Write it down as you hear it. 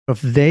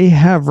If they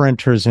have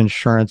renter's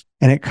insurance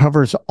and it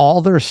covers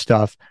all their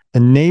stuff, the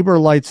neighbor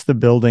lights the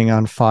building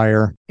on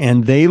fire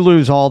and they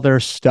lose all their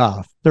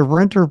stuff, the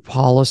renter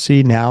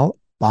policy now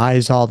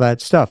buys all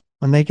that stuff.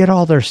 When they get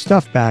all their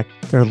stuff back,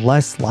 they're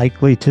less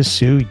likely to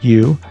sue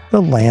you,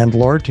 the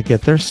landlord, to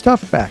get their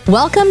stuff back.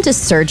 Welcome to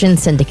Surgeon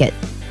Syndicate.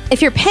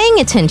 If you're paying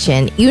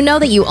attention, you know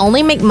that you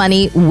only make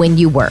money when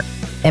you work.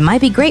 It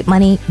might be great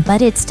money,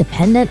 but it's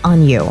dependent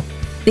on you.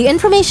 The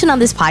information on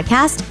this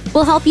podcast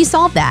will help you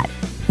solve that.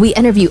 We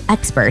interview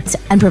experts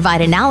and provide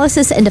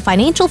analysis into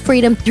financial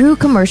freedom through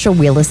commercial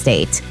real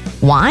estate.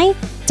 Why?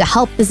 To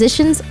help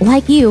physicians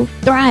like you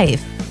thrive.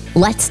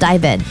 Let's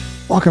dive in.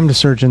 Welcome to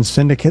Surgeon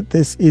Syndicate.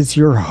 This is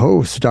your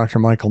host, Dr.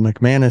 Michael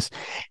McManus,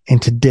 and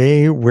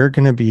today we're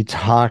going to be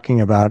talking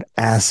about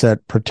asset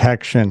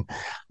protection.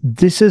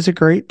 This is a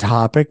great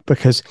topic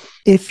because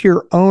if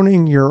you're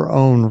owning your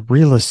own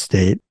real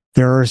estate,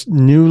 there are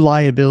new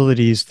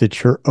liabilities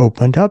that you're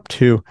opened up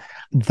to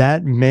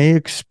that may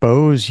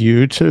expose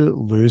you to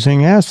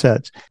losing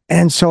assets.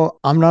 And so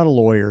I'm not a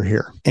lawyer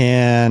here.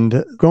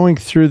 And going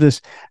through this,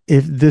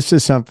 if this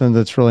is something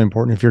that's really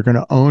important, if you're going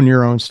to own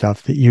your own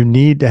stuff, that you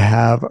need to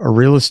have a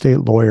real estate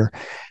lawyer,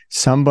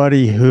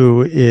 somebody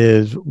who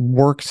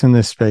works in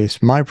this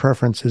space. My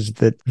preference is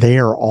that they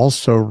are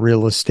also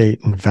real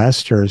estate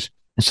investors.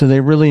 So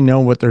they really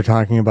know what they're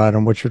talking about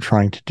and what you're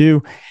trying to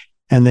do,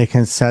 and they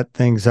can set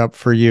things up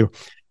for you.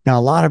 Now,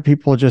 a lot of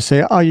people just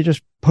say, oh, you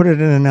just put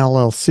it in an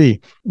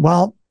LLC.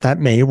 Well, that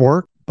may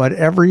work, but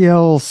every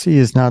LLC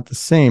is not the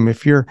same.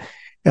 If your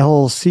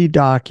LLC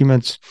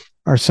documents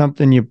are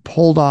something you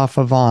pulled off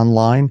of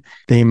online,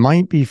 they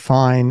might be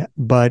fine.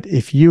 But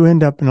if you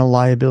end up in a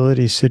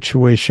liability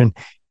situation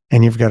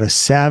and you've got a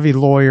savvy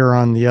lawyer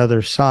on the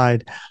other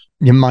side,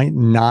 you might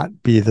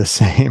not be the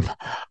same.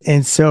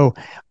 And so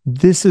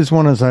this is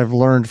one, as I've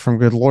learned from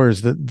good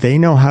lawyers, that they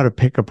know how to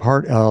pick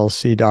apart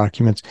LLC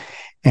documents.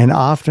 And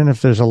often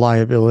if there's a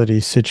liability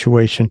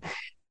situation,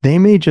 they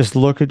may just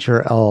look at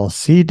your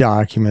LLC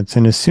documents,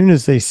 and as soon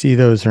as they see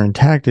those are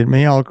intact, it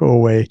may all go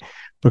away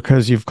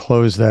because you've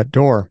closed that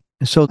door.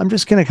 So I'm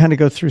just going to kind of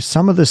go through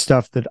some of the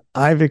stuff that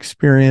I've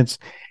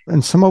experienced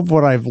and some of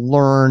what I've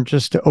learned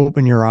just to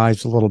open your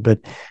eyes a little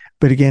bit.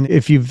 But again,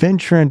 if you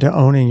venture into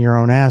owning your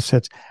own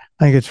assets,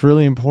 I think it's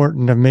really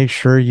important to make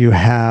sure you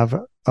have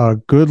a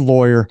good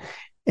lawyer,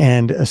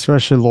 and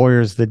especially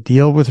lawyers that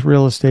deal with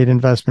real estate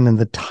investment and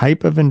the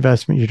type of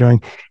investment you're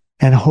doing.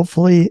 And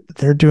hopefully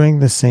they're doing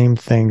the same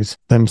things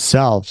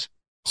themselves.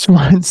 So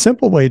one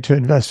simple way to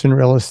invest in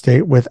real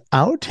estate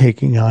without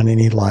taking on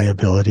any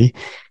liability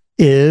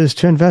is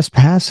to invest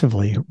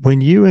passively.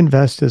 When you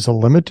invest as a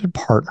limited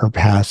partner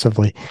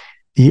passively,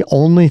 the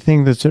only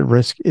thing that's at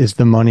risk is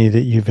the money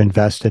that you've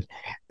invested.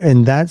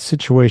 In that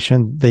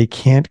situation, they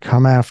can't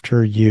come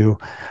after you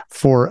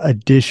for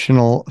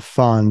additional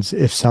funds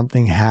if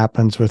something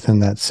happens within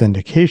that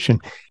syndication.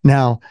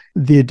 Now,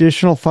 the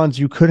additional funds,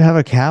 you could have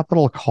a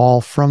capital call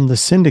from the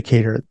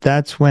syndicator.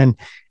 That's when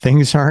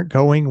things aren't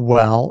going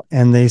well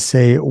and they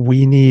say,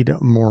 we need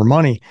more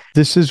money.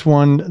 This is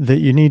one that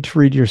you need to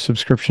read your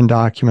subscription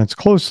documents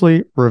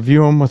closely,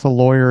 review them with a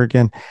lawyer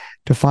again,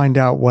 to find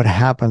out what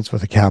happens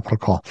with a capital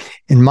call.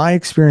 In my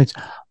experience,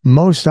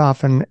 most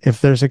often, if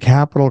there's a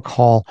capital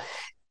call,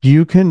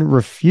 you can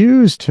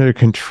refuse to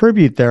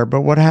contribute there.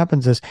 But what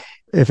happens is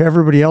if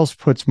everybody else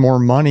puts more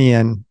money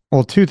in,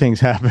 well, two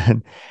things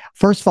happen.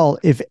 First of all,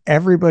 if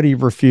everybody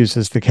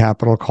refuses the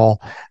capital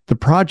call, the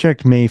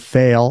project may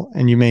fail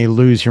and you may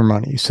lose your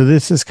money. So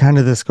this is kind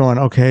of this going,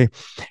 okay,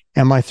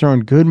 am I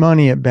throwing good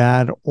money at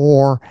bad,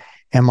 or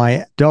am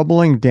I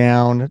doubling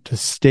down to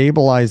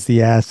stabilize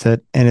the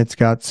asset and it's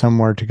got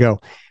somewhere to go?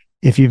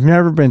 If you've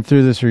never been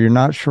through this or you're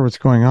not sure what's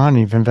going on and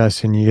you've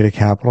invested and you get a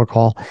capital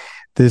call,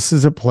 this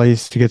is a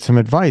place to get some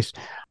advice.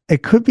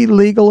 It could be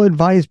legal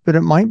advice, but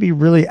it might be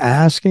really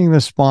asking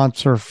the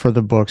sponsor for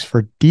the books,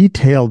 for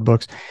detailed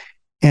books,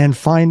 and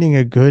finding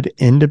a good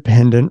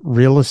independent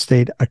real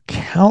estate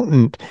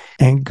accountant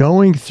and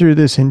going through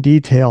this in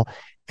detail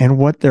and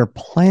what their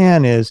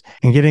plan is,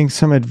 and getting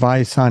some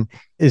advice on,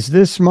 is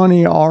this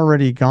money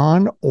already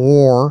gone,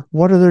 or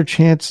what are their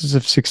chances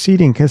of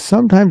succeeding? Because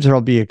sometimes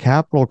there'll be a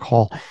capital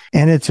call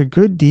and it's a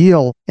good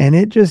deal and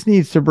it just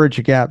needs to bridge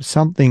a gap.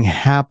 Something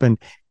happened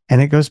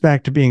and it goes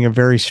back to being a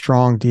very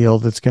strong deal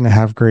that's going to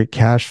have great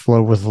cash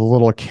flow with a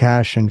little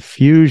cash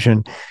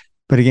infusion.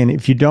 But again,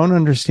 if you don't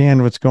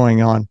understand what's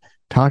going on,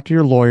 talk to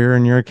your lawyer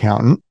and your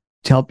accountant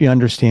to help you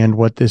understand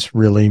what this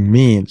really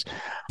means.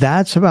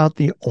 That's about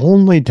the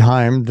only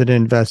time that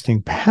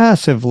investing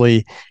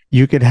passively,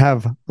 you could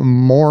have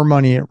more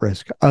money at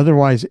risk.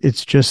 Otherwise,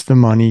 it's just the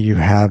money you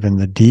have in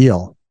the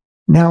deal.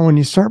 Now, when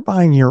you start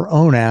buying your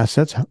own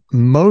assets,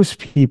 most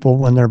people,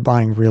 when they're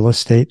buying real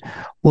estate,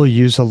 will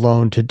use a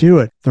loan to do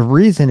it. The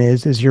reason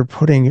is you're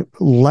putting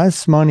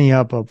less money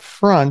up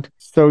front,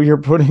 so you're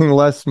putting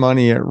less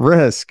money at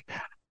risk.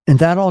 And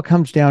that all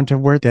comes down to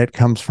where debt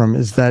comes from.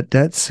 Is that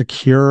debt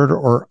secured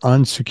or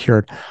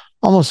unsecured?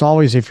 Almost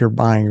always, if you're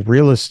buying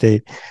real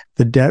estate,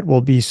 the debt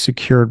will be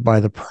secured by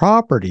the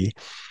property.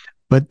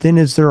 But then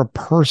is there a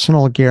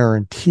personal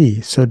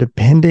guarantee? So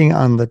depending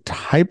on the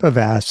type of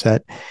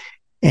asset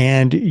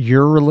and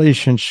your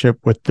relationship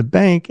with the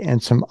bank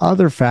and some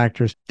other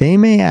factors, they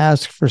may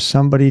ask for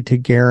somebody to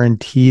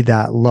guarantee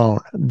that loan.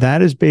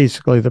 That is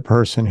basically the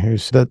person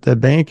that the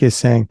bank is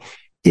saying,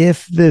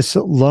 if this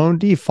loan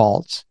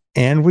defaults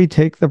and we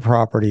take the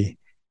property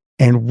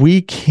and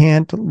we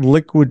can't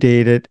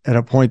liquidate it at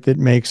a point that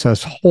makes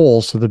us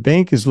whole, so the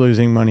bank is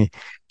losing money,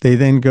 they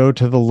then go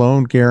to the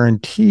loan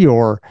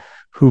guarantor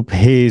who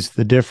pays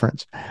the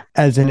difference.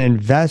 As an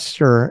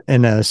investor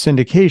in a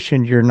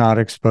syndication, you're not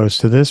exposed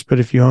to this, but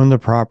if you own the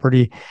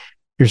property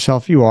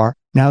yourself, you are.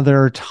 Now,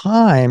 there are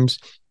times,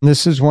 and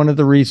this is one of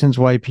the reasons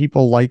why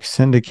people like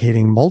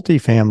syndicating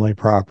multifamily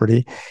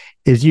property,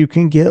 is you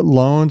can get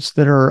loans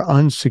that are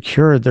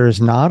unsecured.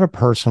 There's not a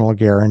personal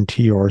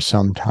guarantor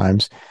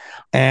sometimes.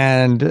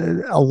 And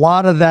a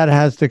lot of that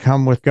has to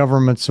come with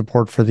government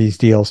support for these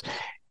deals,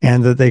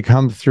 and that they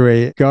come through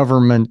a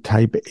government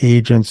type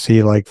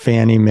agency like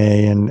Fannie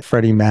Mae and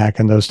Freddie Mac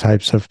and those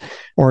types of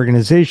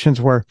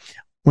organizations, where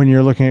when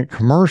you're looking at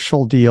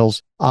commercial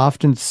deals,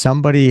 often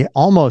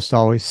almost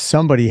always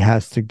somebody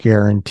has to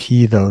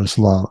guarantee those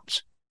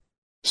loans.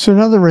 So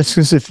another risk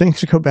is if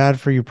things go bad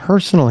for you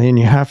personally and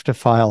you have to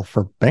file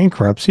for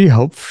bankruptcy.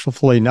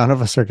 Hopefully none of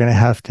us are going to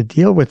have to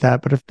deal with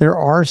that. But if there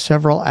are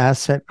several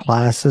asset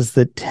classes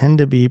that tend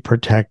to be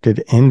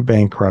protected in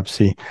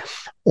bankruptcy,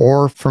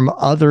 or from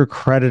other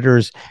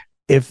creditors,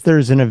 if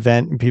there's an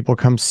event and people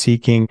come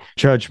seeking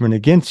judgment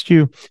against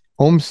you,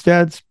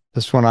 homesteads,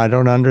 this one I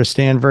don't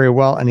understand very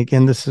well. And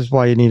again, this is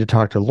why you need to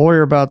talk to a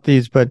lawyer about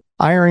these, but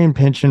IRA and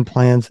pension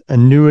plans,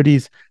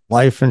 annuities,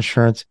 life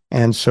insurance,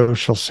 and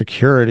Social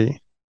Security.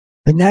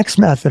 The next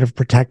method of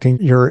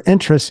protecting your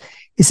interests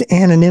is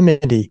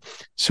anonymity.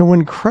 So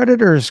when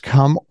creditors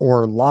come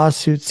or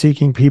lawsuit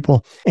seeking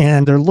people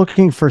and they're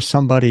looking for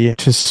somebody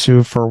to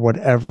sue for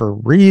whatever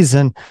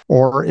reason,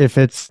 or if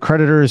it's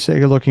creditors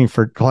looking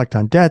for collect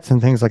on debts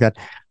and things like that,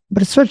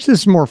 but especially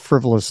this more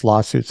frivolous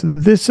lawsuits,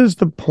 this is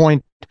the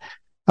point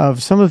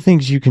of some of the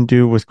things you can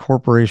do with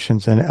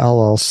corporations and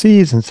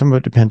LLCs, and some of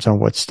it depends on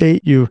what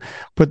state you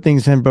put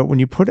things in. But when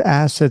you put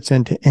assets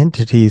into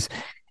entities,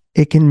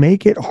 it can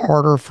make it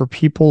harder for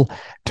people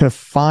to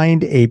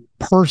find a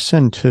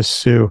person to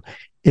sue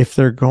if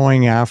they're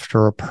going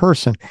after a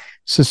person.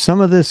 So some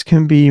of this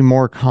can be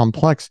more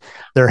complex.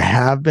 There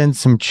have been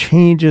some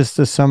changes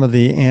to some of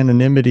the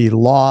anonymity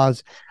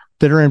laws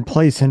that are in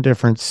place in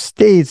different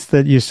states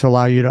that used to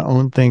allow you to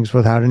own things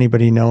without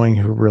anybody knowing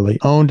who really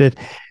owned it.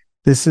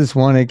 This is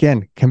one,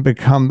 again, can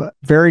become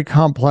very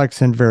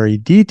complex and very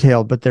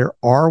detailed, but there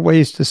are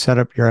ways to set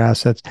up your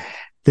assets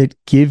that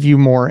give you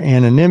more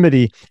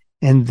anonymity.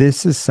 And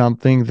this is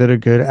something that a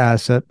good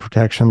asset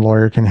protection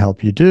lawyer can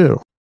help you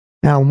do.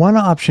 Now, one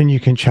option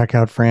you can check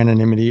out for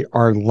anonymity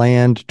are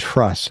land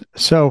trusts.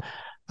 So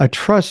a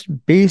trust,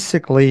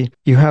 basically,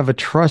 you have a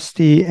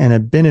trustee and a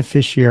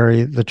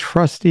beneficiary. The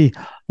trustee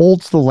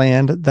holds the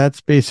land.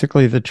 That's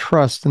basically the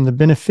trust. And the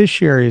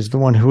beneficiary is the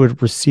one who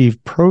would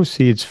receive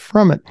proceeds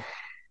from it.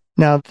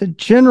 Now, the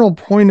general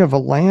point of a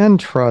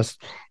land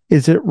trust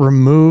is it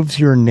removes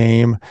your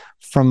name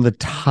from the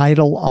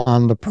title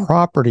on the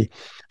property.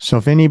 So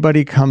if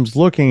anybody comes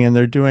looking and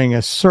they're doing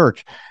a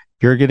search,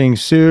 you're getting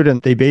sued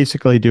and they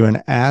basically do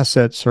an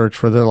asset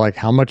search where they're like,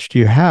 how much do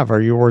you have?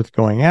 Are you worth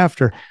going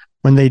after?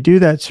 When they do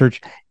that search,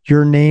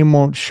 your name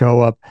won't show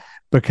up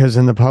because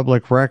in the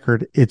public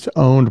record, it's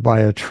owned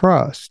by a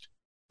trust.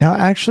 Now,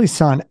 I actually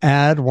saw an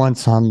ad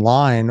once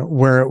online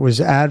where it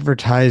was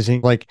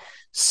advertising, like,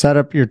 set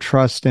up your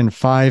trust in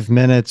 5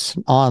 minutes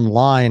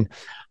online.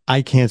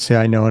 I can't say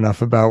I know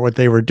enough about what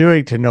they were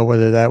doing to know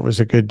whether that was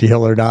a good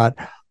deal or not.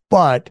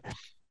 But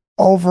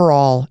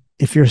overall,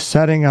 if you're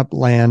setting up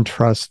land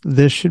trusts,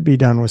 this should be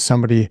done with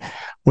somebody,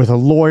 with a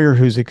lawyer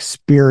who's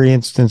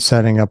experienced in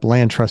setting up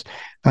land trusts.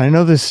 And I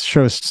know this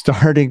show's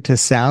starting to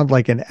sound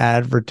like an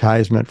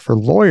advertisement for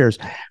lawyers,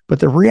 but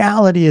the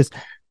reality is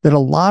that a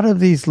lot of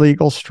these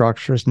legal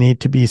structures need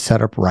to be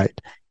set up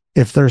right.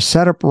 If they're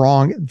set up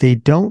wrong, they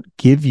don't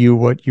give you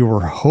what you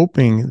were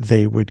hoping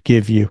they would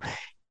give you.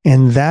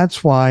 And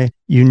that's why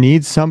you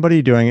need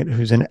somebody doing it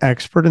who's an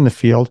expert in the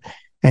field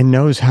and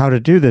knows how to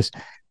do this.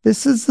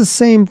 This is the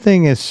same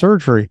thing as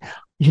surgery.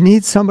 You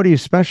need somebody who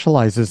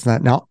specializes in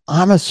that. Now,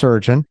 I'm a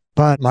surgeon,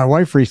 but my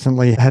wife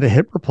recently had a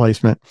hip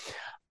replacement.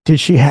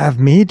 Did she have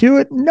me do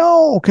it?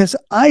 No, because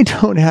I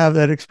don't have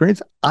that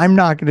experience. I'm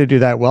not going to do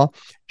that well.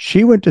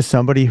 She went to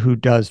somebody who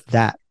does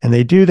that, and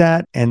they do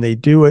that, and they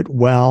do it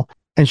well,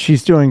 and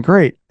she's doing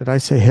great. Did I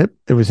say hip?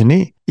 It was a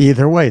knee.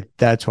 Either way,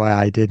 that's why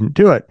I didn't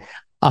do it.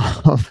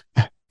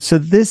 So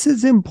this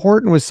is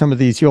important with some of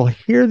these. You'll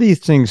hear these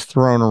things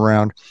thrown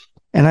around.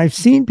 And I've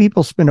seen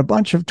people spend a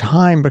bunch of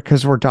time,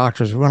 because we're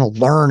doctors, we want to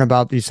learn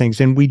about these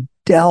things, and we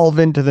delve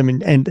into them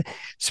and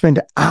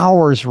spend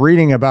hours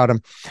reading about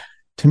them.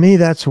 To me,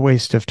 that's a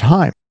waste of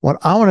time. What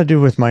I want to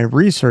do with my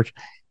research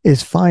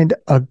is find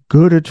a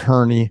good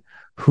attorney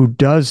who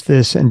does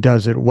this and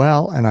does it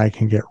well, and I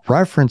can get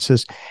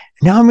references.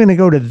 Now I'm going to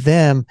go to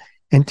them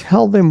and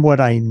tell them what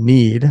I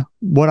need,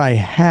 what I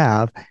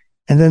have,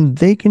 and then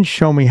they can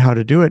show me how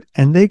to do it.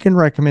 And they can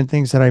recommend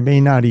things that I may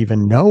not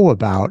even know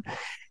about.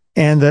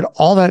 And that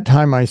all that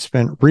time I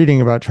spent reading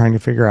about trying to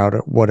figure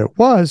out what it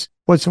was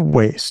a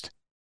waste.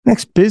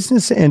 Next,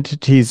 business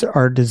entities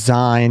are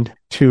designed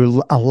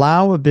to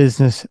allow a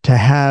business to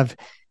have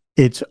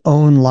its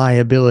own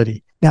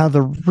liability. Now,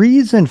 the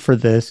reason for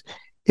this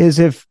is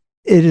if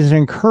it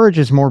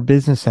encourages more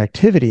business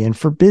activity and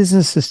for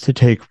businesses to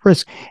take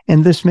risk,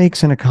 and this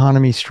makes an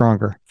economy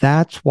stronger.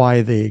 That's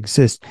why they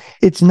exist.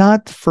 It's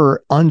not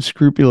for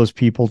unscrupulous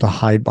people to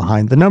hide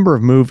behind. The number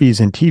of movies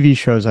and TV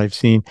shows I've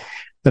seen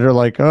that are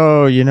like,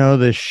 oh,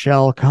 this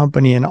shell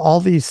company and all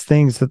these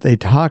things that they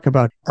talk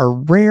about are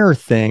rare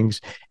things.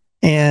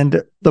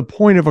 And the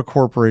point of a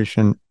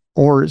corporation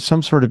or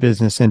some sort of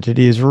business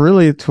entity is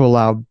really to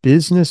allow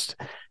business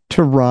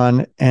to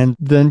run, and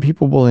then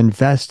people will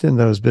invest in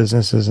those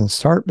businesses and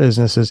start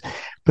businesses,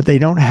 but they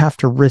don't have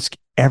to risk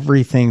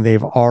everything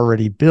they've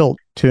already built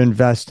to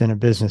invest in a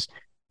business.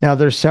 Now,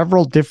 there's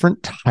several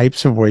different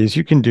types of ways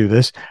you can do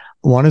this.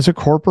 One is a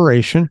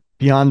corporation.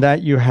 Beyond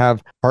that, you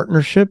have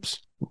partnerships,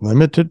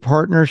 limited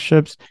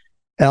partnerships,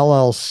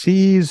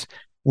 LLCs.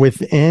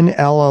 Within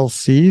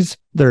LLCs,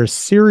 there are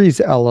series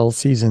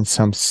LLCs in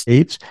some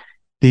states.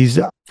 These,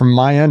 from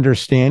my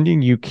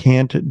understanding, you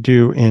can't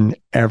do in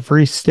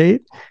every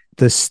state.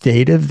 The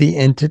state of the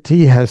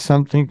entity has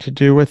something to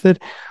do with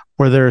it,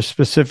 where there are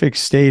specific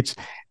states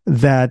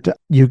that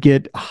you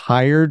get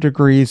higher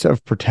degrees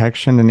of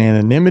protection and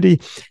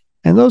anonymity.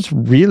 And those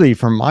really,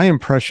 from my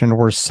impression,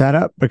 were set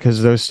up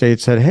because those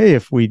states said, hey,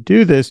 if we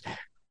do this,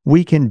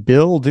 we can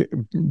build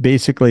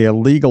basically a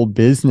legal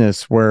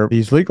business where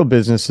these legal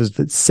businesses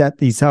that set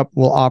these up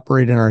will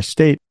operate in our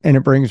state, and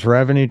it brings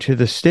revenue to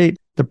the state.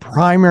 The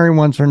primary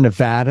ones are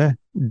Nevada,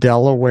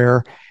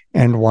 Delaware,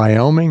 and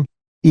Wyoming.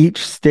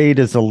 Each state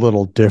is a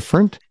little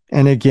different.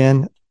 And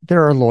again,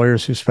 there are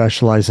lawyers who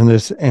specialize in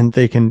this, and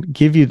they can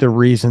give you the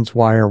reasons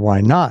why or why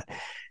not.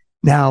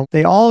 Now,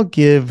 they all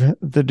give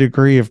the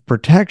degree of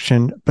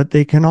protection, but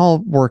they can all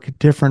work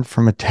different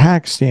from a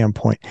tax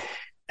standpoint.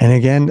 And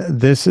again,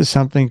 this is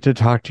something to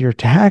talk to your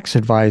tax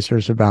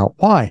advisors about.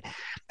 Why?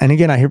 And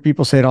again, I hear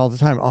people say it all the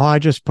time. Oh, I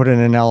just put in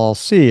an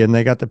LLC and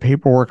they got the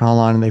paperwork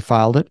online and they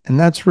filed it. And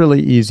that's really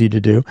easy to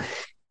do.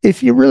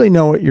 If you really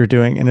know what you're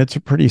doing, and it's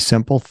a pretty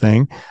simple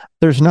thing,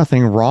 there's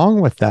nothing wrong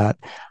with that.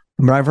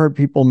 But I've heard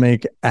people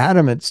make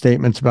adamant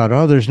statements about,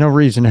 oh, there's no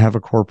reason to have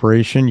a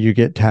corporation. You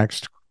get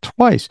taxed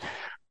twice.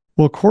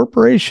 Well,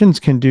 corporations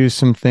can do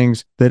some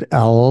things that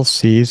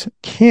LLCs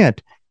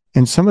can't.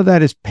 And some of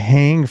that is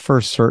paying for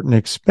certain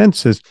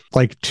expenses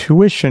like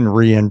tuition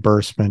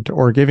reimbursement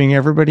or giving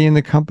everybody in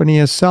the company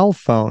a cell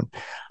phone.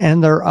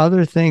 And there are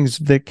other things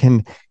that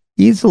can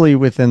easily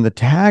within the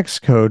tax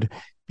code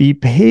be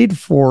paid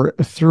for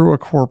through a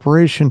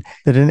corporation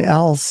that an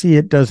LLC,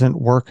 it doesn't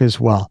work as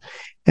well.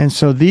 And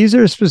so these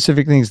are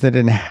specific things that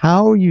in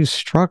how you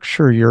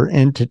structure your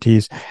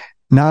entities,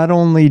 not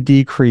only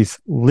decrease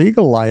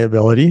legal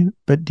liability,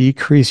 but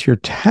decrease your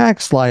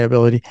tax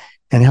liability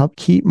and help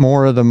keep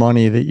more of the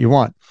money that you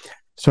want.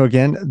 So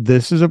again,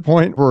 this is a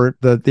point where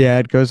the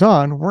ad goes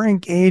on. We're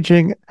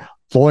engaging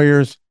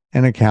lawyers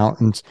and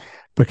accountants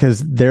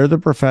because they're the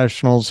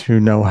professionals who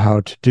know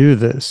how to do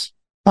this.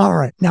 All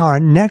right. Now, our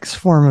next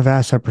form of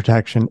asset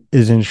protection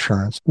is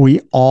insurance.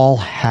 We all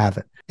have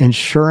it.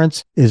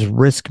 Insurance is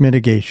risk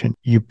mitigation.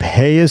 You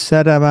pay a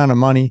set amount of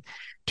money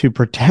to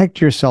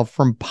protect yourself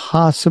from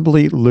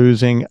possibly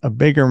losing a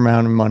bigger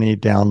amount of money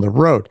down the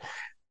road.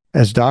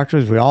 As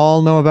doctors, we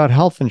all know about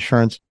health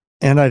insurance.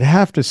 And I'd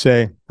have to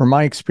say, from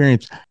my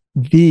experience,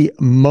 the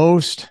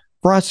most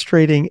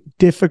frustrating,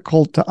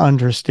 difficult to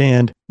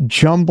understand,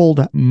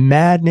 jumbled,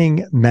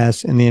 maddening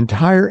mess in the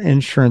entire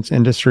insurance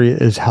industry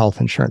is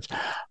health insurance.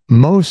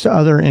 Most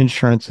other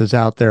insurances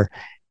out there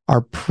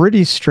are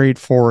pretty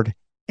straightforward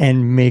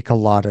and make a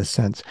lot of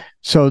sense.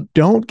 So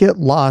don't get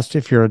lost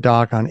if you're a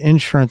doc on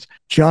insurance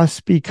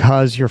just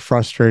because you're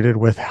frustrated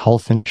with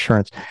health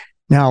insurance.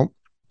 Now,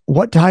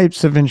 what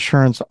types of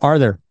insurance are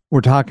there?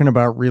 We're talking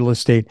about real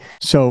estate.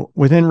 So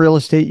within real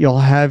estate, you'll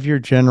have your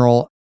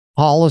general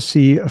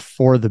policy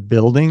for the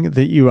building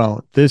that you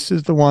own. This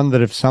is the one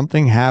that if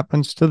something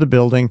happens to the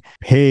building,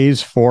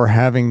 pays for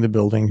having the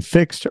building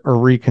fixed or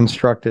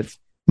reconstructed.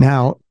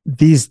 Now,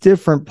 these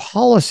different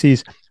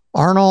policies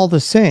aren't all the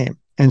same.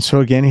 And so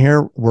again,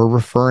 here we're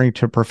referring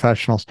to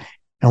professionals.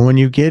 And when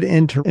you get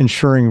into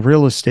insuring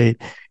real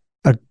estate,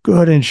 a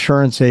good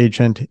insurance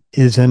agent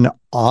is an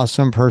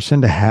awesome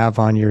person to have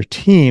on your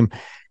team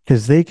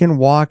because they can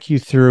walk you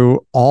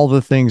through all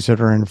the things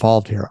that are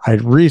involved here. I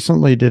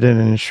recently did an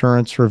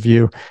insurance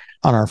review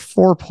on our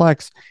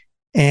fourplex.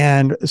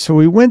 And so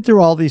we went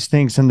through all these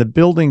things and the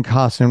building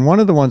costs. And one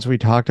of the ones we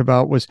talked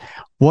about was,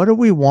 what do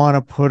we want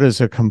to put as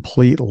a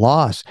complete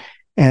loss?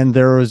 And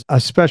there was a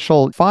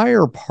special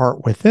fire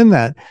part within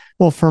that.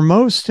 Well, for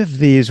most of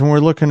these, when we're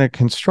looking at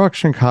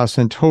construction costs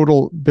and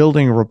total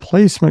building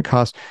replacement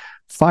costs,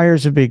 fire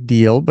is a big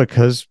deal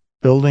because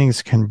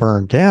buildings can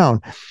burn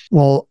down.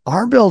 Well,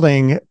 our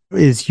building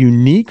is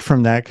unique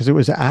from that because it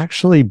was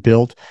actually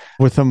built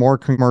with a more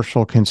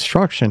commercial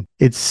construction.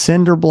 It's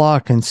cinder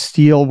block and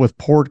steel with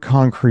poured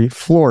concrete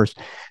floors.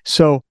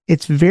 So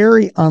it's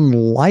very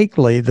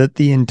unlikely that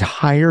the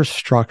entire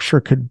structure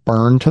could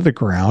burn to the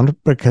ground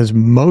because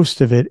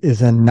most of it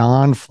is a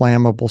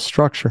non-flammable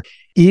structure.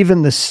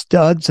 Even the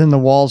studs in the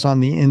walls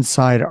on the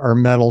inside are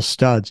metal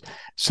studs.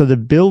 So the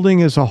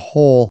building as a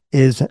whole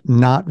is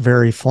not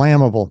very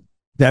flammable.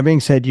 That being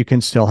said, you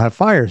can still have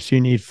fires.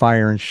 You need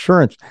fire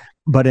insurance.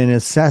 But in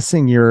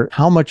assessing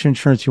how much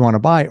insurance you want to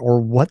buy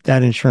or what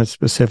that insurance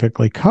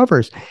specifically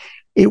covers,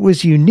 it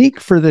was unique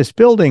for this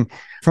building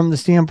from the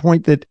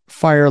standpoint that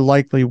fire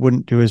likely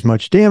wouldn't do as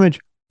much damage.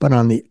 But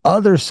on the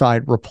other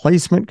side,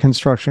 replacement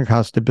construction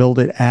cost to build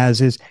it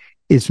as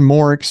is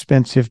more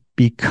expensive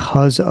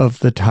because of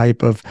the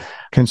type of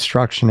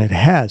construction it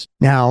has.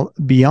 Now,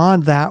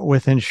 beyond that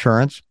with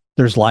insurance,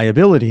 there's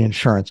liability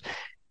insurance.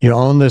 You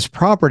own this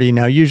property.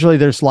 Now, usually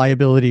there's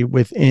liability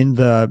within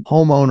the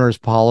homeowner's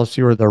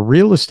policy or the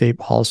real estate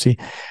policy,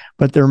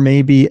 but there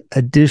may be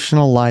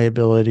additional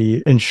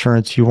liability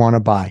insurance you want to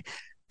buy.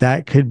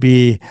 That could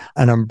be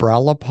an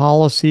umbrella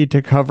policy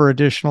to cover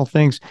additional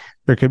things.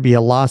 There could be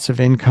a loss of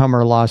income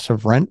or loss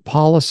of rent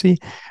policy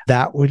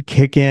that would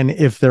kick in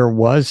if there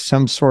was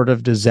some sort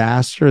of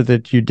disaster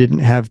that you didn't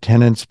have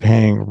tenants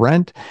paying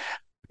rent.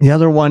 The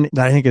other one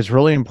that I think is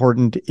really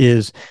important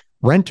is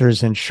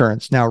renter's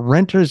insurance. Now,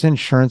 renter's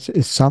insurance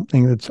is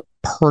something that's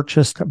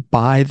purchased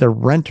by the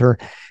renter,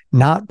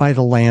 not by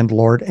the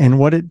landlord. And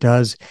what it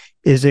does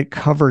is it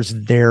covers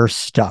their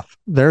stuff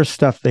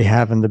they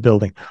have in the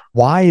building.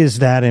 Why is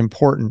that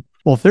important?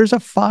 Well, if there's a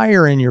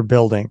fire in your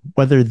building,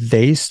 whether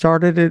they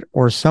started it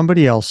or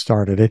somebody else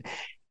started it,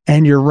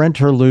 and your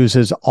renter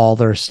loses all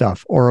their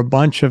stuff or a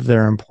bunch of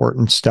their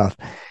important stuff,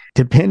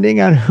 depending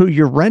on who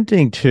you're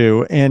renting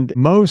to, and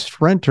most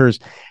renters,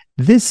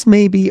 this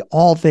may be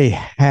all they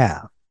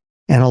have.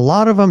 And a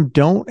lot of them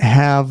don't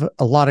have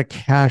a lot of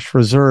cash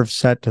reserves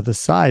set to the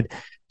side.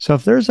 So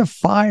if there's a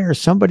fire,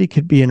 somebody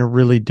could be in a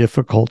really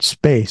difficult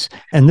space.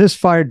 And this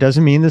fire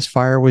doesn't mean this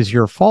fire was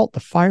your fault. The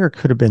fire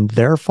could have been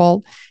their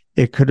fault.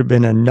 It could have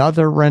been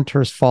another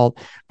renter's fault.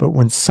 But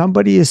when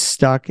somebody is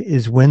stuck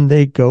is when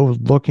they go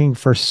looking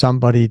for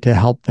somebody to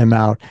help them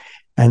out.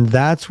 And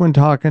that's when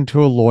talking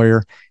to a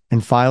lawyer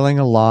and filing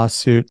a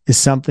lawsuit is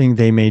something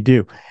they may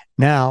do.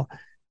 Now,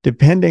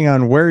 depending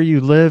on where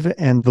you live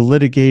and the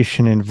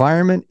litigation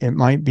environment, it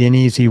might be an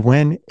easy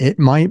win. It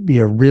might be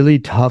a really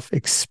tough,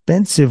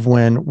 expensive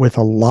win with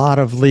a lot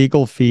of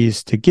legal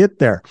fees to get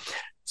there.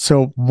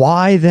 So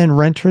why then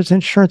renter's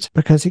insurance?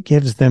 Because it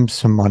gives them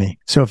some money.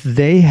 So if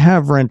they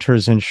have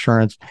renter's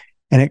insurance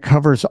and it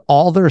covers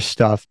all their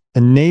stuff,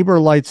 the neighbor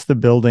lights the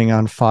building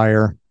on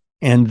fire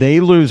and they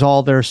lose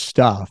all their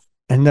stuff.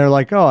 And they're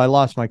like, oh, I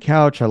lost my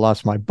couch. I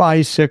lost my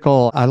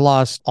bicycle. I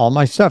lost all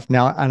my stuff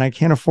now, and I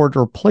can't afford to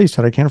replace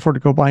it. I can't afford to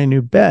go buy a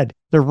new bed.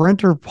 The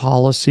renter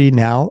policy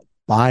now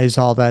buys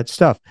all that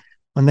stuff.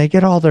 When they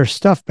get all their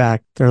stuff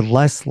back, they're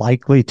less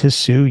likely to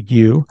sue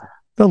you,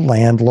 the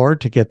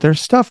landlord, to get their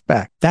stuff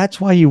back. That's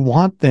why you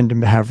want them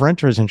to have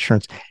renter's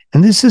insurance.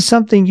 And this is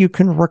something you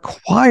can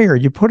require.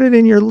 You put it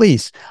in your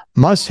lease,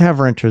 must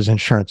have renter's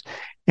insurance.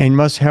 And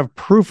must have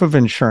proof of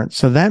insurance.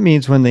 So that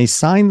means when they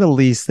sign the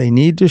lease, they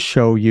need to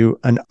show you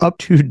an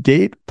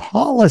up-to-date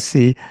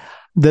policy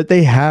that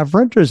they have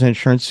renter's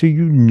insurance so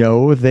you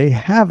know they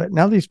have it.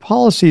 Now, these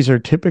policies are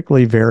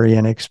typically very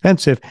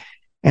inexpensive.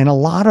 And a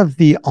lot of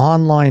the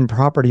online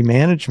property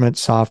management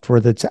software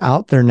that's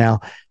out there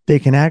now, they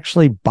can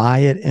actually buy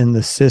it in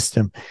the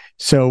system.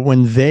 So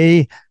when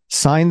they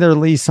sign their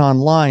lease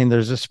online,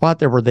 there's a spot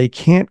there where they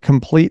can't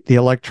complete the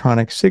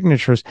electronic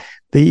signatures.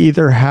 They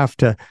either have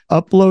to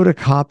upload a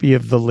copy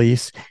of the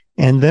lease,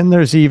 and then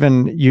there's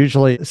even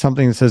usually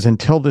something that says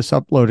until this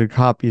uploaded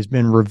copy has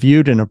been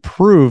reviewed and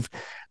approved,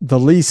 the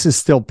lease is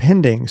still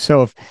pending.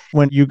 So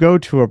when you go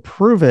to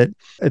approve it,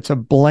 it's a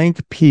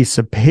blank piece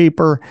of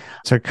paper.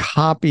 It's a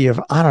copy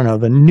of, I don't know,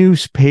 the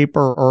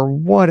newspaper or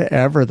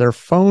whatever, their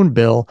phone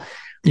bill.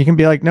 You can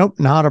be like, nope,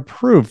 not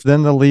approved.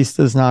 Then the lease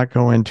does not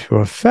go into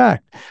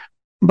effect.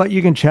 But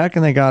you can check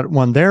and they got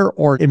one there,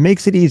 or it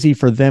makes it easy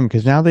for them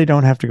because now they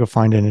don't have to go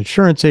find an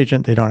insurance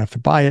agent. They don't have to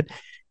buy it.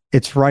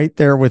 It's right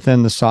there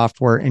within the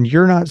software, and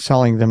you're not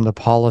selling them the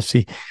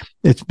policy.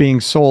 It's being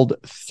sold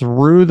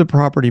through the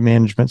property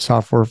management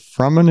software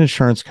from an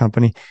insurance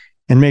company,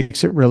 and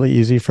makes it really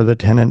easy for the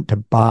tenant to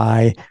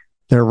buy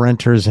their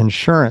renter's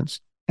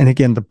insurance. And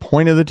again, the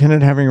point of the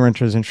tenant having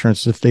renter's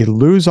insurance is if they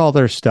lose all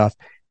their stuff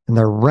and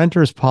their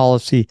renter's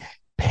policy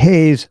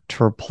pays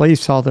to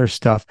replace all their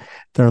stuff,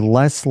 they're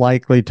less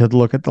likely to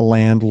look at the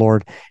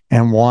landlord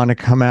and want to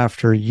come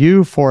after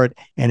you for it.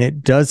 And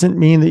it doesn't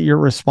mean that you're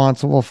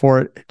responsible for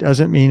it. It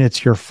doesn't mean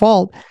it's your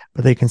fault,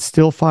 but they can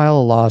still file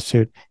a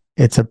lawsuit.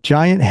 It's a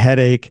giant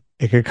headache.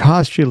 It could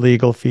cost you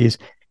legal fees.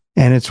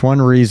 And it's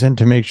one reason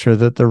to make sure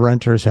that the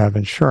renters have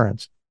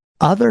insurance.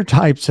 Other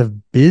types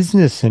of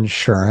business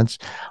insurance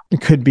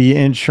could be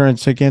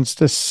insurance against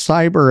a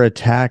cyber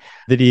attack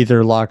that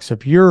either locks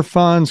up your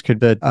funds,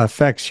 that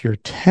affects your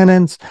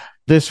tenants.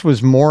 This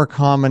was more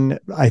common,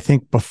 I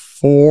think,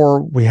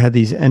 before we had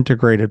these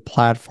integrated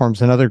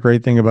platforms. Another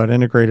great thing about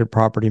integrated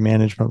property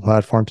management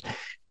platforms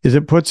is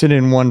it puts it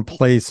in one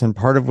place. And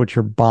part of what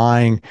you're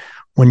buying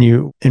when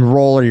you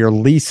enroll or you're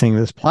leasing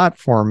this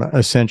platform,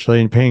 essentially,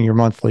 and paying your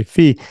monthly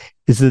fee,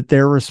 is that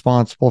they're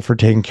responsible for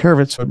taking care of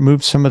it. So it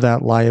moves some of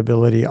that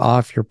liability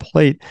off your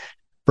plate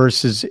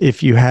versus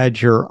if you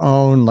had your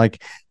own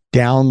like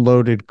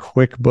downloaded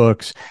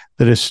QuickBooks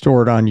that is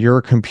stored on your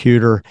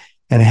computer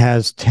and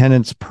has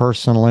tenants'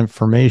 personal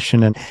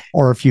information, and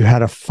or if you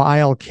had a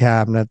file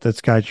cabinet that's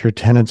got your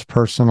tenants'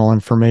 personal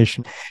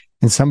information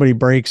and somebody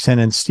breaks in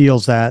and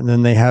steals that, and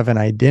then they have an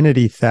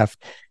identity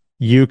theft,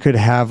 you could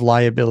have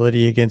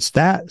liability against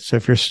that. So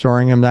if you're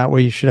storing them that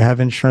way, you should have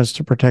insurance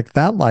to protect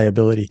that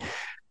liability.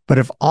 But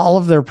if all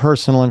of their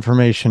personal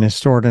information is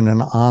stored in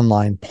an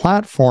online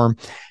platform,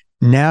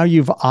 now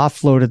you've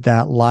offloaded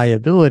that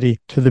liability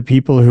to the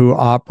people who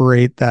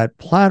operate that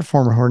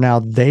platform, who are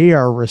now they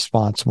are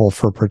responsible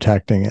for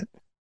protecting it.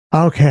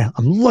 Okay,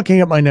 I'm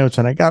looking at my notes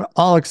and I got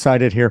all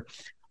excited here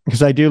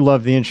because I do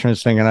love the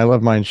insurance thing and I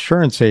love my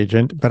insurance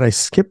agent, but I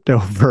skipped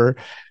over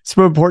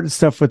some important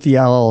stuff with the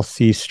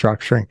LLC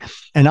structuring.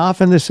 And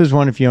often this is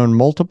one, if you own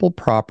multiple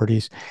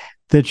properties,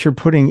 that you're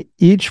putting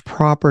each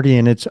property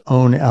in its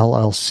own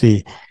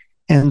LLC.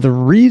 And the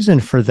reason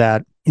for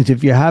that is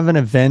if you have an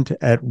event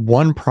at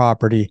one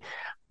property,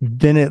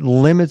 then it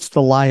limits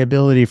the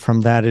liability from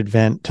that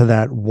event to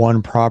that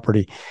one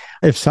property.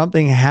 If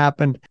something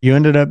happened, you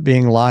ended up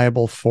being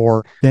liable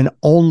for then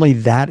only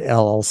that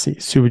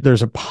LLC. So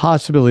there's a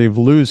possibility of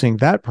losing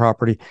that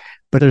property,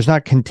 but there's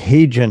not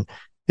contagion.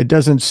 It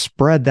doesn't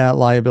spread that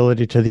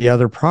liability to the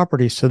other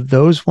property. So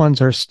those ones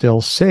are still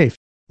safe.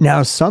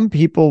 Now, some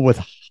people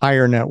with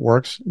higher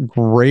networks,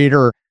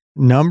 greater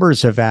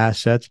numbers of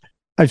assets,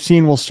 I've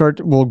seen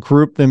we'll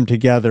group them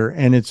together.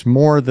 And it's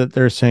more that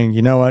they're saying,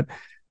 you know what?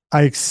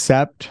 I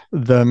accept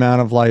the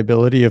amount of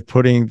liability of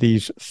putting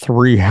these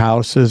 3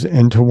 houses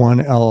into one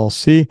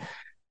LLC,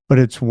 but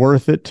it's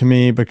worth it to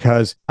me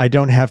because I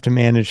don't have to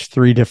manage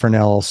 3 different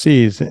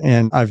LLCs.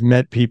 And I've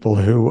met people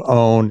who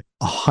own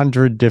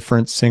 100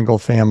 different single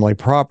family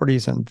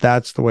properties, and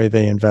that's the way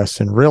they invest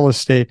in real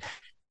estate.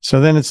 So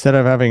then instead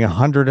of having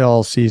 100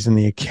 LLCs and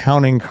the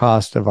accounting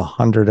cost of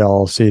 100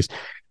 LLCs,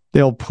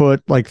 they'll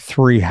put like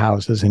 3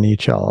 houses in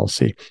each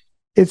LLC.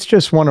 It's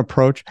just one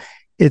approach.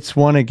 It's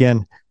one,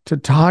 again, to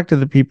talk to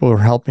the people who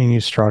are helping you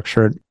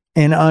structure it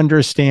and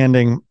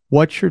understanding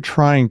what you're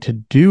trying to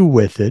do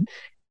with it,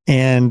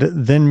 and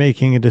then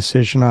making a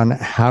decision on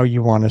how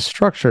you want to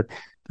structure it.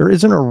 There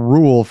isn't a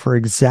rule for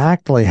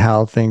exactly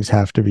how things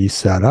have to be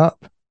set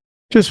up.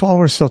 Just while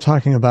we're still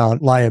talking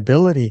about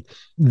liability,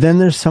 then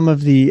there's some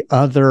of the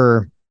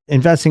other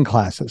investing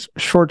classes,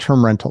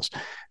 short-term rentals,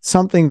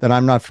 something that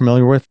I'm not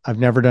familiar with. I've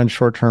never done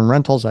short-term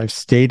rentals. I've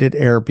stayed at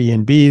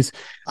Airbnbs.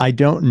 I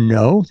don't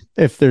know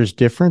if there's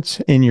difference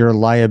in your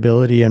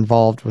liability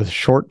involved with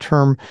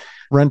short-term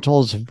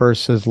rentals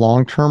versus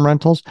long-term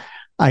rentals.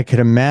 I could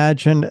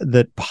imagine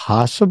that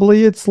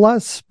possibly it's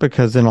less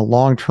because in a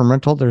long-term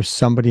rental, there's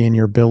somebody in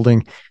your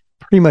building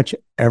pretty much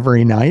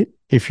every night.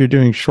 If you're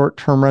doing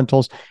short-term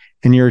rentals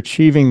and you're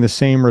achieving the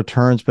same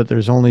returns, but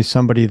there's only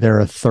somebody there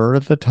a third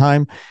of the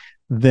time,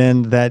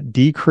 then that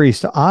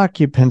decreased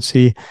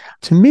occupancy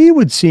to me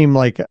would seem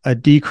like a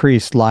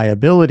decreased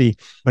liability.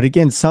 But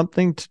again,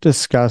 something to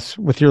discuss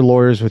with your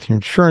lawyers, with your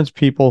insurance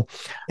people,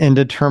 and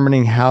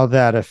determining how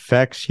that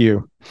affects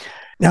you.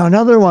 Now,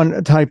 another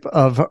one type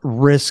of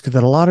risk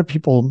that a lot of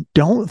people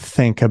don't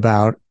think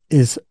about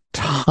is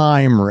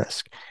time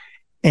risk.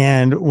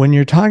 And when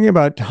you're talking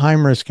about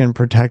time risk and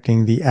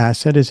protecting the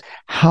asset is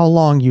how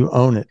long you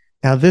own it.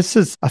 Now, this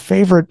is a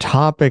favorite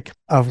topic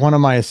of one of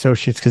my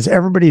associates because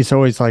everybody's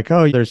always like,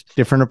 oh, there's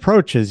different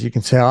approaches. You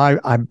can say, oh,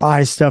 I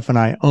buy stuff and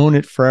I own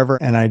it forever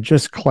and I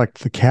just collect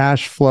the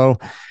cash flow.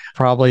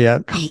 Probably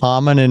a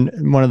common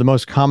and one of the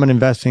most common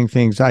investing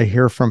things I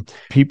hear from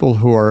people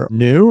who are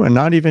new, and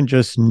not even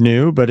just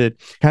new, but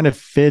it kind of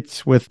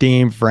fits with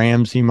Dave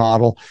Ramsey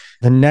model.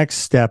 The next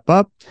step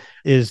up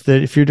is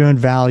that if you're doing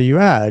value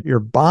add, you're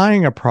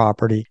buying a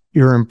property,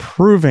 you're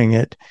improving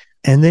it,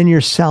 and then you're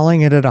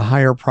selling it at a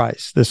higher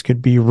price. This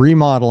could be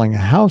remodeling a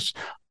house,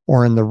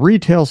 or in the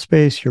retail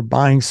space, you're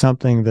buying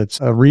something that's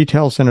a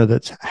retail center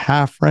that's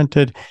half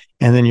rented,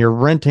 and then you're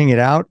renting it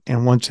out.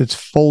 And once it's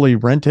fully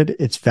rented,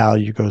 its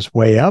value goes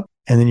way up.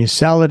 And then you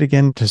sell it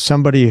again to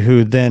somebody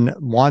who then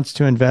wants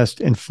to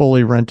invest in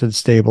fully rented,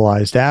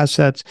 stabilized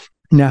assets.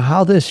 Now,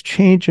 how this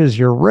changes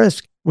your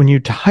risk, when you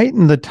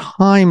tighten the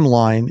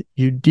timeline,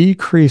 you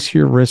decrease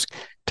your risk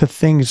to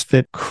things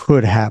that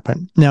could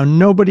happen. Now,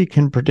 nobody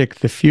can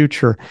predict the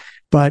future,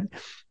 but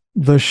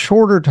the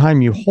shorter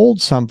time you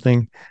hold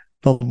something,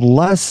 the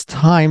less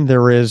time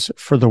there is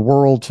for the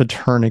world to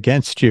turn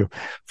against you,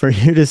 for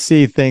you to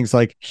see things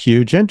like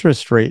huge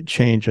interest rate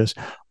changes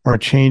or a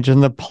change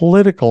in the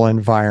political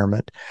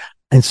environment.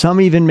 And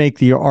some even make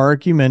the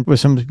argument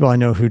with some people I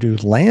know who do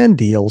land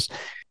deals.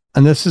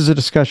 And this is a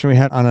discussion we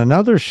had on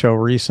another show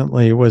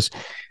recently, was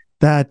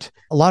that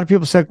a lot of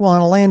people say, well, on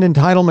a land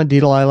entitlement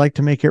deal, I like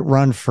to make it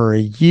run for a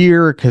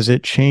year because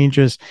it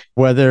changes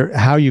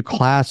how you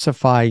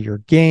classify your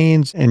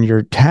gains, and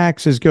your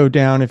taxes go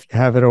down if you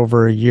have it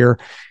over a year.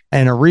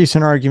 And a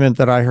recent argument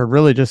that I heard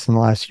really just in the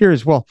last year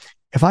is, well,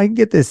 if I can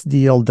get this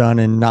deal done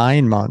in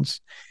 9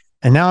 months,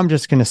 and now I'm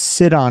just going to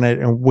sit on it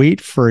and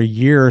wait for a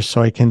year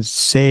so I can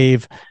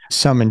save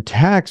some in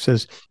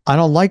taxes. I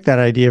don't like that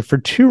idea for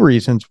 2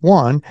 reasons.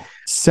 One,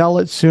 sell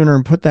it sooner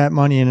and put that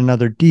money in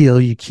another deal.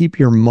 You keep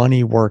your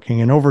money working,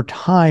 and over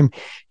time,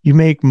 you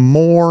make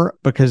more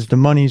because the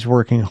money's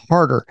working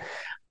harder.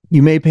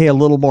 You may pay a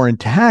little more in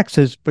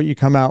taxes, but you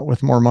come out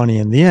with more money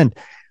in the end.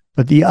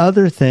 But the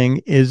other thing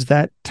is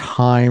that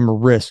time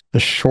risk. The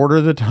shorter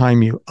the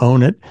time you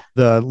own it,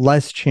 the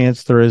less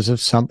chance there is of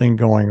something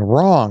going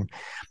wrong.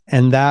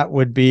 And that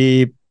could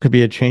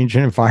be a change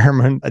in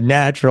environment, a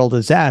natural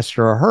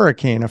disaster, a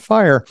hurricane, a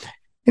fire,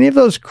 any of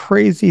those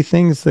crazy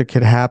things that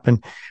could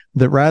happen,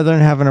 that rather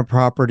than having a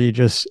property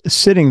just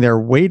sitting there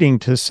waiting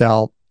to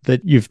sell,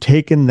 that you've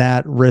taken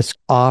that risk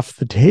off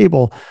the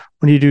table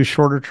when you do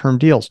shorter term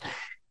deals.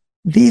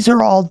 These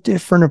are all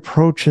different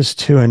approaches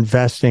to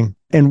investing,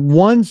 and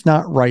one's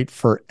not right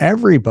for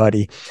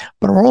everybody,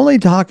 but we're only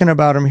talking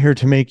about them here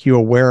to make you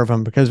aware of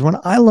them, because when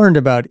I learned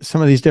about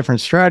some of these different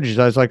strategies,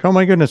 I was like, oh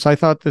my goodness, I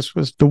thought this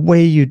was the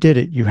way you did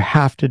it. You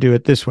have to do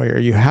it this way, or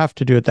you have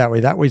to do it that way.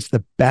 That way's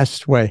the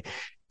best way.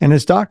 And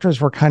as doctors,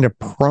 we're kind of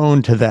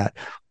prone to that.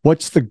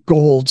 What's the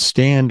gold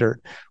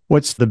standard?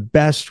 What's the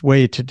best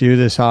way to do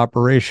this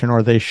operation?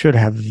 Or they should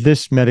have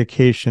this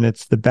medication.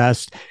 It's the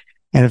best.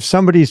 And if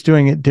somebody's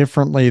doing it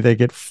differently, they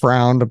get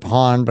frowned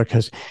upon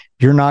because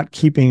you're not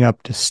keeping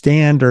up to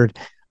standard.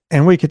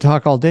 And we could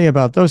talk all day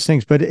about those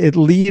things, but it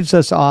leaves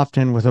us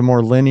often with a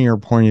more linear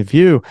point of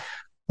view,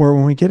 where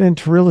when we get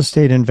into real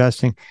estate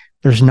investing,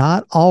 there's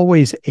not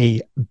always a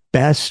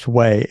best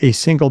way, a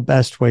single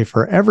best way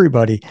for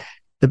everybody.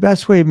 The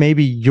best way may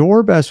be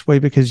your best way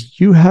because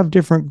you have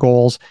different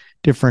goals,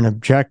 different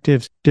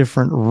objectives,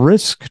 different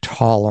risk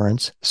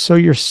tolerance. So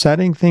you're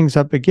setting things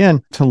up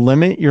again to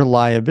limit your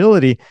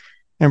liability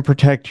and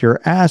protect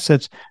your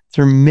assets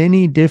through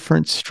many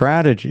different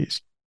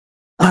strategies.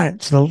 All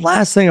right, so the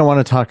last thing I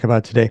want to talk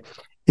about today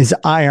is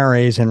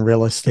IRAs and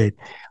real estate.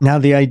 Now,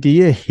 the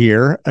idea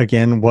here,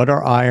 again, what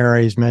are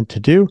IRAs meant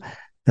to do?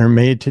 They're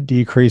made to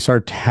decrease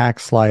our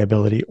tax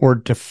liability or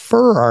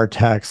defer our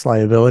tax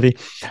liability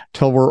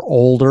till we're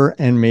older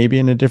and maybe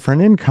in a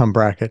different income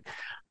bracket.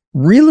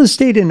 Real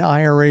estate in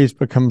IRAs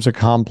becomes a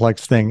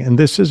complex thing, and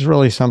this is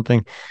really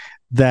something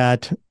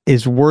that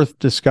is worth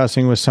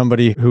discussing with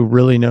somebody who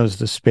really knows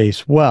the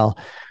space well,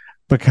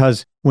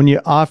 because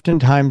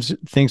oftentimes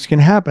things can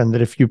happen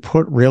that if you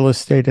put real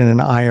estate in an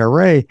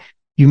IRA,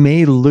 you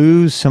may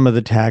lose some of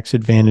the tax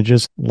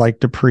advantages like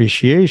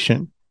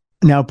depreciation.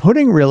 Now,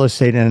 putting real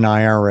estate in an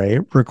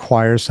IRA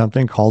requires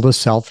something called a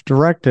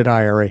self-directed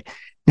IRA.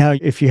 Now,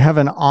 if you have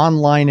an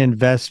online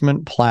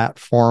investment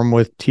platform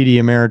with TD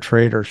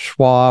Ameritrade or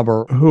Schwab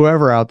or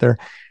whoever out there,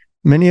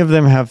 many of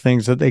them have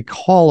things that they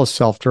call a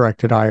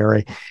self-directed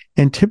IRA.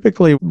 And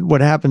typically what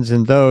happens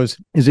in those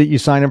is that you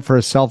sign up for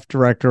a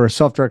self-directed or a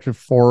self-directed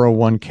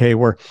 401k,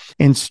 where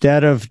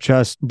instead of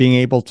just being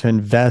able to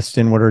invest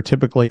in what are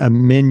typically a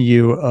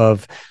menu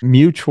of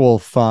mutual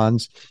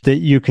funds, that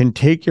you can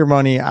take your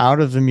money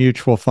out of the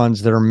mutual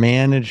funds that are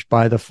managed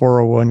by the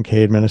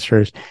 401k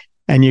administrators,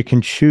 and you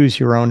can choose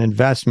your own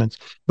investments.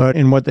 But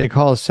in what they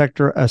call a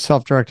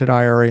self-directed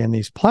IRA in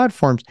these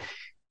platforms,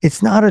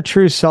 it's not a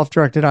true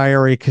self-directed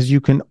IRA because you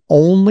can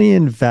only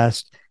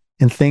invest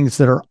in things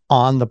that are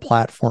on the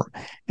platform.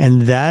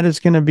 And that is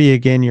going to be,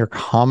 again, your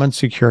common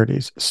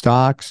securities,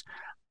 stocks,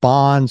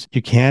 bonds.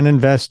 You can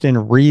invest in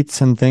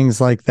REITs and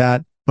things like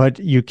that, but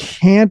you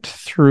can't,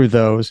 through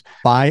those,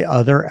 buy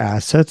other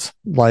assets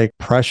like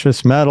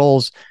precious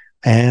metals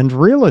and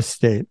real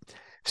estate.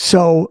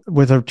 So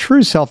with a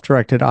true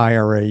self-directed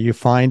IRA, you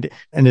find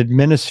an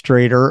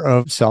administrator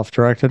of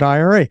self-directed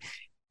IRA.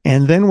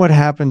 And then what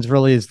happens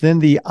really is then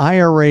the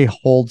IRA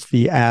holds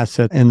the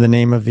asset in the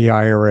name of the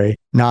IRA,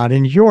 not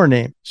in your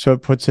name. So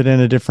it puts it in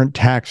a different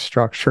tax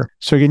structure.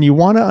 So again, you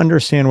want to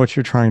understand what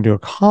you're trying to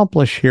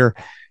accomplish here,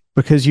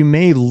 because you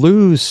may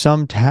lose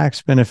some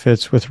tax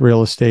benefits with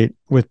real estate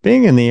with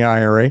being in the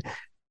IRA.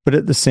 But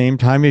at the same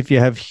time, if you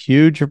have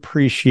huge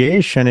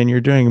appreciation and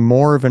you're doing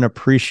more of an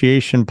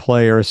appreciation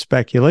play or a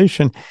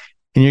speculation,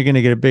 and you're going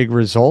to get a big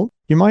result,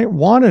 you might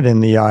want it in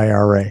the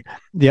IRA.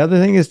 The other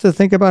thing is to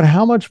think about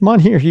how much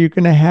money are you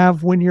going to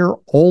have when you're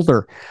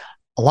older.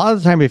 A lot of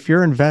the time, if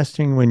you're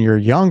investing when you're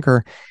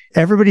younger,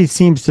 everybody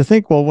seems to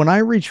think, well, when I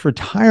reach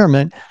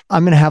retirement,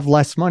 I'm going to have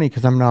less money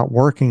because I'm not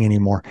working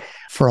anymore.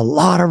 For a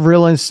lot of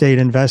real estate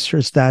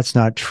investors, that's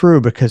not true,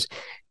 because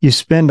you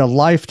spend a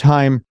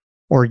lifetime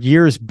or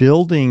years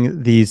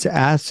building these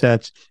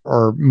assets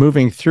or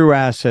moving through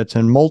assets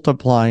and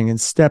multiplying and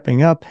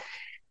stepping up.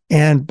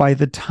 And by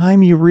the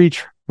time you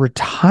reach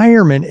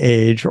retirement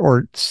age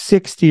or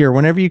 60 or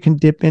whenever you can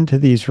dip into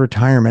these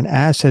retirement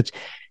assets,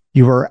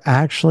 you are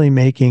actually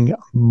making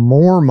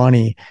more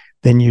money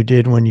than you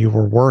did when you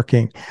were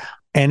working.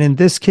 And in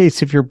this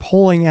case, if you're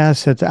pulling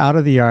assets out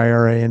of the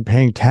IRA and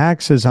paying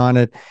taxes on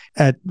it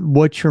at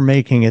what you're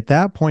making at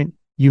that point,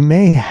 you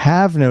may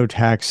have no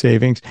tax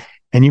savings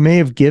and you may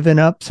have given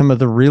up some of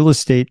the real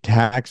estate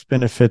tax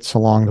benefits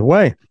along the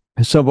way.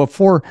 So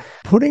before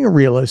putting a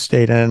real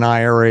estate in an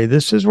IRA,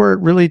 this is where it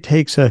really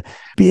takes a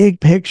big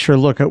picture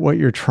look at what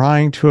you're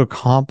trying to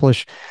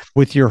accomplish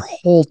with your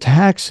whole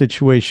tax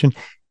situation.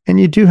 And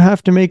you do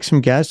have to make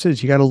some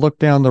guesses. You got to look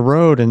down the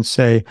road and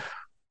say,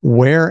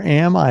 where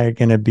am I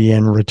going to be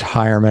in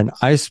retirement?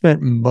 I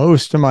spent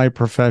most of my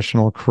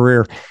professional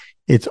career.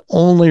 It's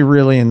only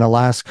really in the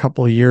last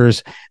couple of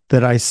years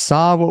that I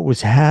saw what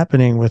was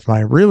happening with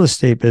my real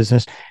estate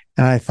business.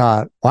 And I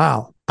thought,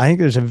 wow, I think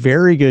there's a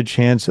very good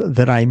chance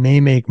that I may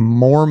make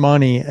more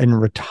money in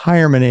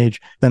retirement age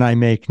than I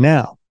make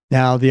now.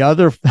 Now, the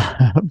other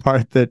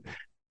part that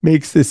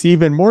makes this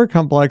even more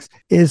complex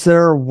is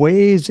there are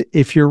ways,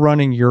 if you're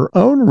running your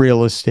own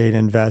real estate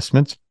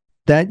investments,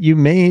 that you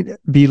may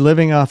be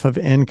living off of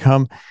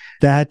income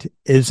that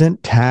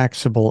isn't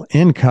taxable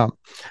income.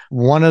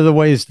 One of the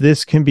ways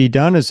this can be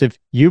done is if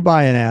you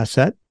buy an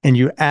asset and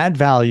you add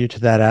value to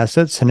that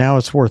asset, so now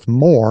it's worth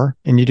more,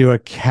 and you do a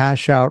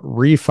cash out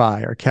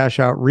refi or cash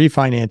out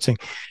refinancing.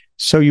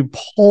 So you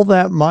pull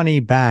that money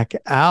back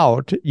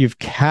out, you've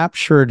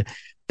captured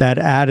that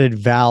added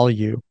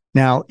value.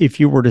 Now, if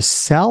you were to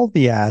sell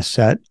the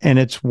asset and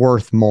it's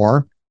worth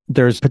more,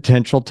 there's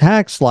potential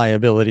tax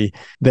liability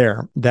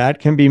there. That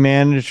can be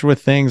managed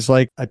with things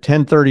like a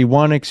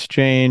 1031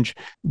 exchange.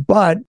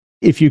 But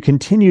if you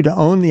continue to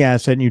own the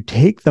asset and you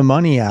take the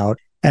money out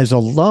as a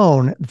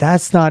loan,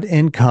 that's not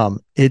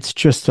income. It's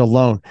just a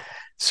loan.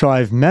 So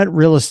I've met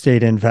real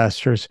estate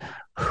investors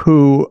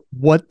who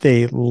what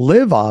they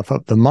live off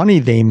of, the money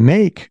they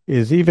make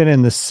is even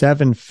in the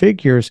seven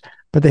figures,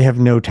 but they have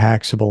no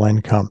taxable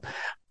income.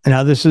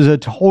 Now, this is a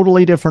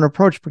totally different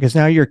approach because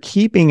now you're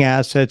keeping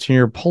assets and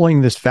you're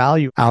pulling this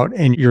value out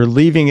and you're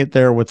leaving it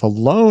there with a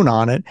loan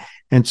on it.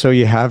 And so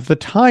you have the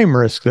time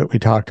risk that we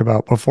talked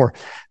about before.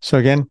 So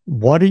again,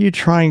 what are you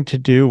trying to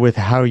do with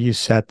how you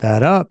set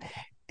that up?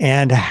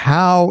 And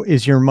how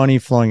is your money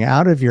flowing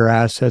out of your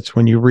assets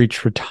when you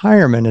reach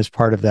retirement as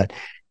part of that?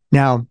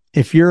 Now,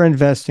 if you're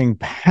investing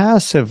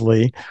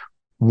passively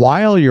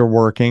while you're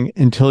working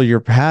until your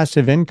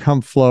passive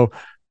income flow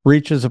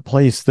reaches a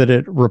place that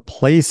it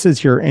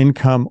replaces your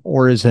income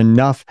or is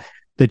enough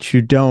that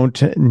you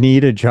don't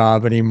need a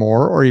job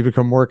anymore, or you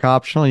become work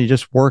optional and you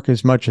just work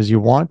as much as you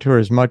want to or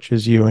as much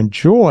as you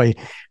enjoy,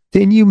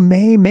 then you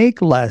may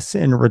make less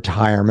in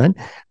retirement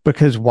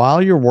because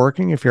while you're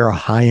working, if you're a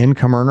high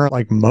income earner,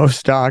 like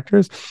most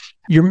doctors,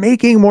 you're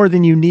making more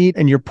than you need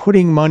and you're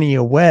putting money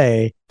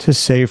away to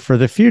save for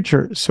the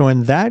future. So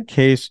in that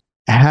case,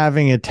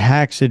 having a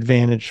tax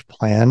advantage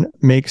plan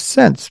makes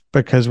sense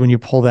because when you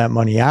pull that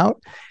money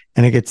out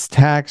and it gets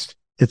taxed,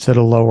 it's at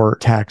a lower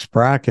tax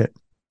bracket.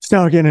 So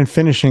now again, in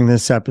finishing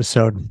this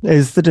episode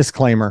is the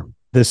disclaimer.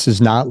 This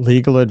is not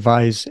legal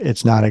advice.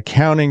 It's not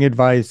accounting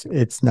advice.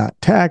 It's not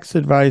tax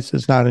advice.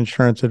 It's not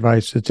insurance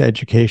advice. It's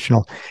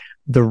educational.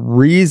 The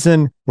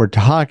reason we're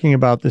talking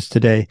about this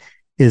today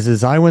is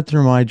as I went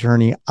through my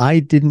journey, I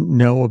didn't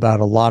know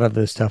about a lot of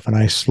this stuff. And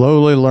I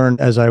slowly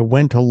learned as I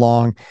went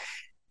along.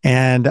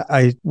 And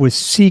I was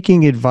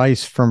seeking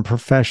advice from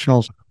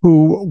professionals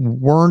who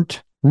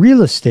weren't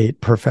real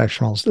estate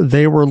professionals.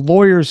 They were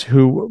lawyers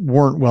who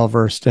weren't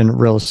well-versed in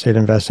real estate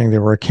investing. They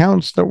were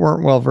accountants that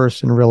weren't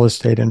well-versed in real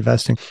estate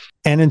investing.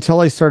 And until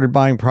I started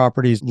buying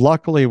properties,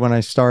 luckily when I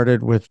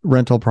started with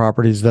rental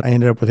properties, that I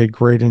ended up with a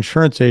great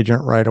insurance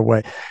agent right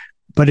away.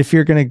 But if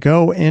you're going to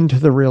go into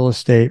the real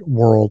estate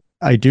world,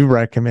 I do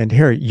recommend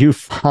here you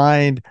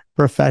find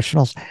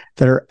professionals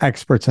that are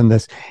experts in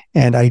this.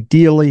 And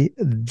ideally,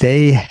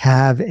 they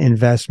have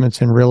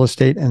investments in real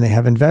estate and they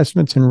have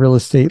investments in real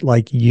estate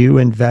like you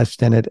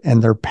invest in it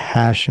and they're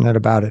passionate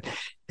about it.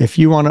 If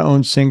you want to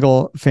own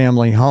single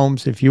family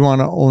homes, if you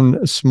want to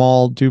own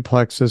small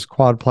duplexes,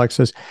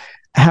 quadplexes,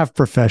 have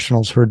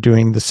professionals who are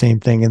doing the same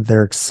thing and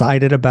they're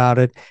excited about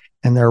it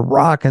and they're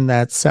rocking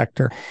that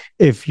sector.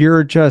 If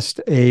you're just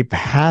a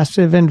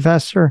passive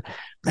investor,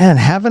 man,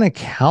 have an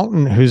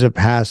accountant who's a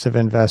passive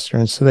investor.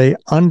 And so they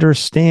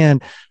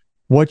understand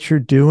what you're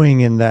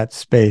doing in that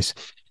space.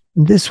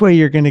 This way,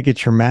 you're going to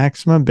get your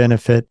maximum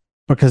benefit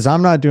because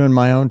I'm not doing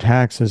my own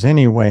taxes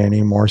anyway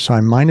anymore. So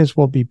I might as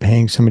well be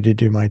paying somebody to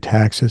do my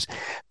taxes.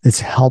 It's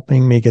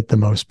helping me get the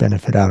most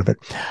benefit out of it.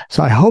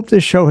 So I hope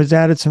this show has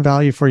added some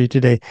value for you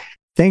today.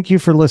 Thank you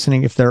for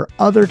listening. If there are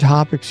other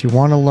topics you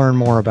want to learn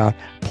more about,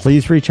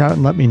 please reach out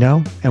and let me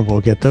know, and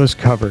we'll get those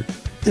covered.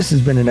 This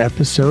has been an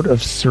episode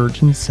of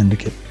Surgeon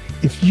Syndicate.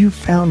 If you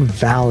found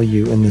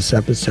value in this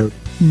episode,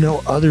 you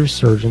know other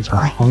surgeons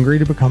are hungry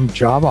to become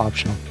job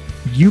optional.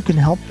 You can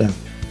help them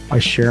by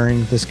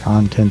sharing this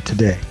content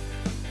today.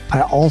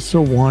 I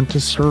also want to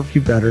serve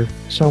you better,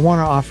 so I want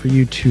to offer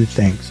you two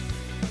things.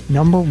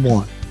 Number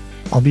one,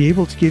 I'll be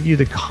able to give you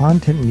the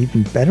content in an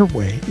even better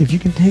way if you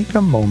can take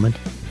a moment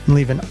and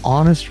leave an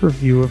honest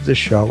review of the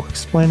show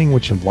explaining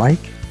what you like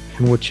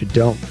and what you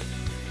don't.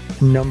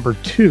 And number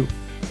two,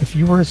 if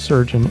you are a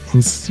surgeon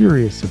and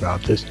serious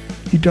about this,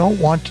 you don't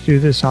want to do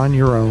this on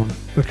your own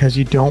because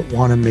you don't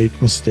want to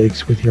make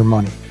mistakes with your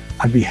money.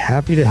 I'd be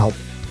happy to help.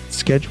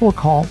 Schedule a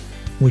call.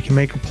 We can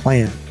make a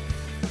plan.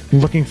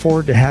 Looking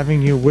forward to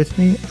having you with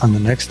me on the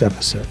next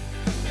episode.